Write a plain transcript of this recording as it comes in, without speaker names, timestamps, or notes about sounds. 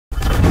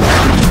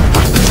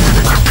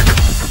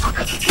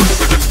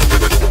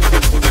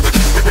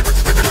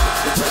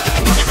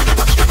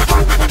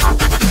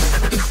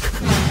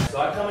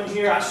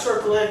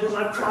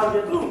I'm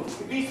crowded, boom,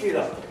 he beats me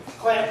though.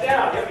 Clamp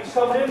down, yep, he's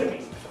coming into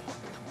me.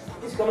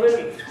 He's coming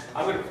into me.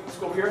 Let's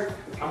go over here.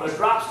 I'm gonna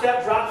drop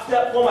step,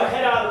 pull my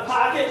head out of the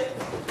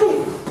pocket,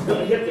 boom, I'm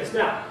gonna hit this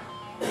now.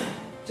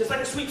 Just like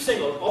a sweep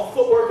single, all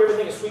footwork,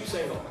 everything is sweep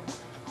single.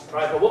 All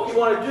right, but what you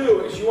wanna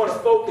do is you wanna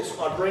focus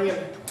on bringing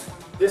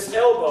this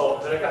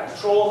elbow that I got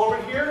control of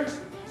over here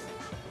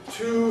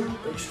to,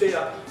 you stay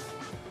up.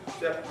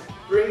 Step.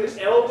 Bring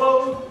the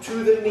elbow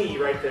to the knee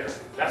right there.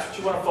 That's what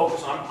you want to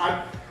focus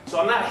on. So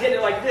I'm not hitting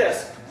it like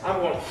this. I'm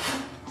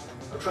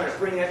trying to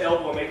bring that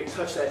elbow and make it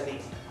touch that knee.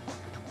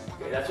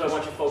 Okay, that's what I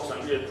want you to focus on.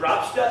 You're going to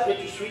drop step, hit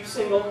your sweep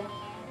single,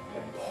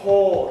 and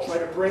pull. Try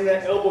to bring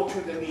that elbow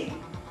to the knee.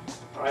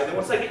 All right, then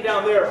once I get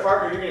down there,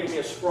 partner, you're going to give me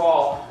a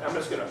sprawl, and I'm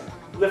just going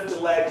to lift the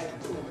leg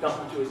and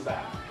dump into his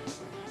back.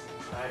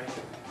 All right.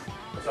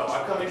 So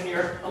I'm coming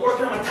here. I'm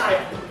working on my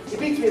tie. He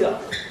beats me though.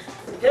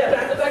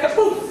 Yeah, back up,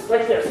 boom!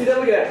 Right there. See that?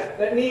 Look at that.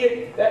 That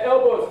knee, that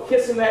elbow is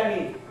kissing that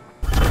knee.